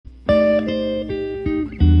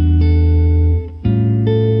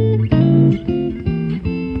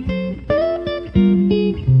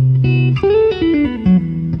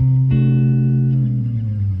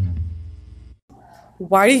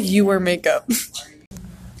Why do you wear makeup?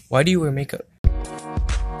 Why do you wear makeup?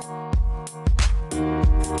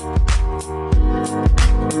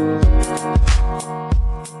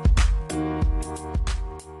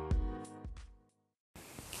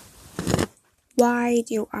 Why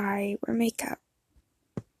do I wear makeup?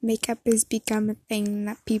 Makeup has become a thing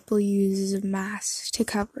that people use as a mask to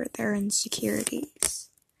cover their insecurities.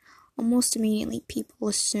 Almost immediately, people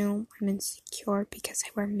assume I'm insecure because I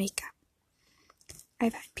wear makeup.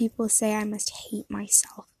 I've had people say I must hate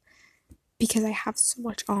myself because I have so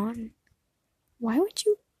much on. Why would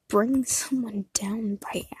you bring someone down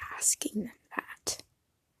by asking them that?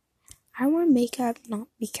 I wear makeup not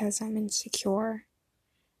because I'm insecure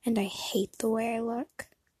and I hate the way I look,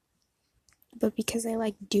 but because I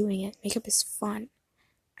like doing it. Makeup is fun.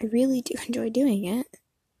 I really do enjoy doing it.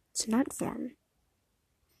 It's an art form.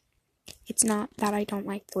 It's not that I don't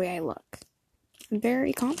like the way I look. I'm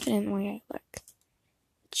very confident in the way I look.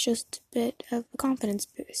 It's just a bit of a confidence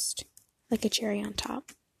boost, like a cherry on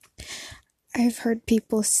top. I've heard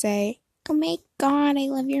people say, "Oh my god, I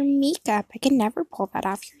love your makeup. I can never pull that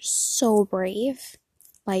off. You're so brave."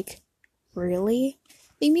 Like, really?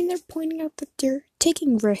 They mean they're pointing out that they're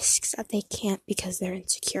taking risks that they can't because they're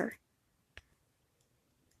insecure.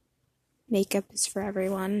 Makeup is for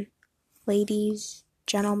everyone. Ladies,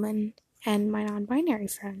 gentlemen, and my non-binary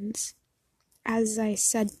friends. As I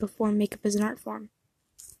said before, makeup is an art form.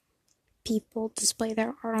 People display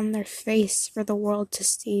their art on their face for the world to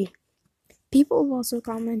see. People have also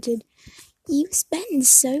commented, "You spend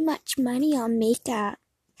so much money on makeup.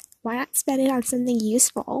 Why not spend it on something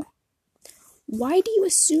useful?" Why do you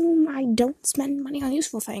assume I don't spend money on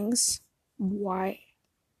useful things? Why?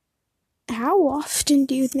 How often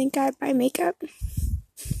do you think I buy makeup?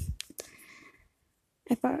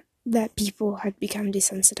 I thought that people had become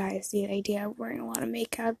desensitized to the idea of wearing a lot of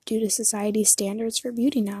makeup due to society's standards for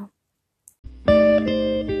beauty now.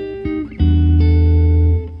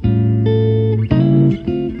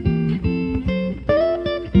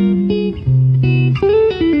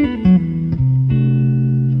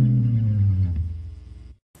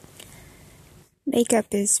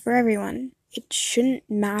 Makeup is for everyone. It shouldn't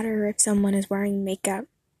matter if someone is wearing makeup,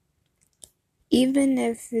 even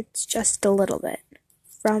if it's just a little bit.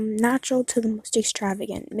 From natural to the most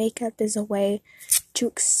extravagant, makeup is a way to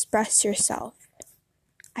express yourself.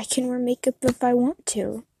 I can wear makeup if I want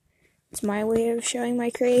to. It's my way of showing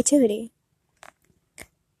my creativity.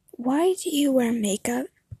 Why do you wear makeup?